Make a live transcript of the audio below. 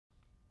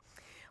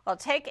Well,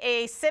 take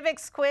a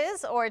civics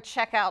quiz or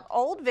check out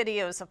old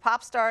videos of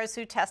pop stars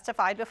who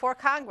testified before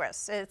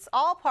Congress. It's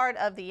all part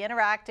of the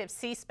interactive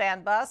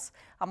C-SPAN bus,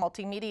 a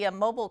multimedia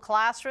mobile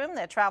classroom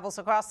that travels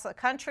across the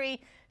country,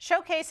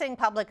 showcasing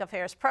public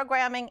affairs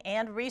programming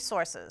and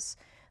resources.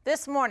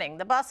 This morning,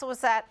 the bus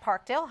was at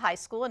Parkdale High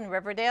School in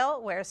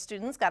Riverdale, where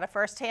students got a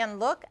first-hand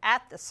look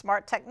at the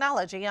smart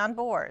technology on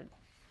board.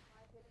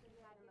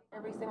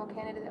 Every single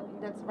candidate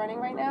that's running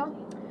right now,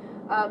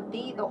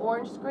 the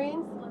orange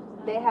screens,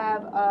 they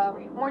have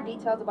more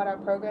details about our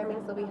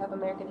programming. So we have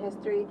American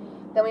history.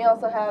 Then we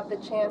also have the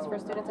chance for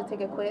students to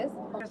take a quiz.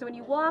 So when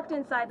you walked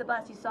inside the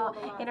bus, you saw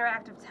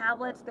interactive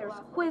tablets. There's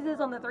quizzes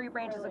on the 3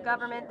 branches of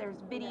government. There's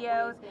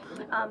videos.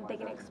 They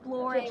can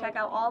explore and check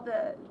out all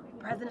the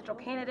presidential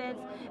candidates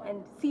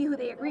and see who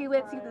they agree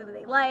with, see who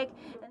they like.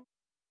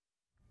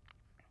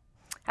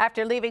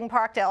 After leaving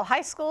Parkdale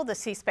High School, the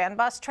C-SPAN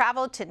bus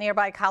traveled to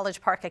nearby College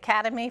Park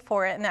Academy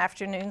for an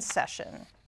afternoon session.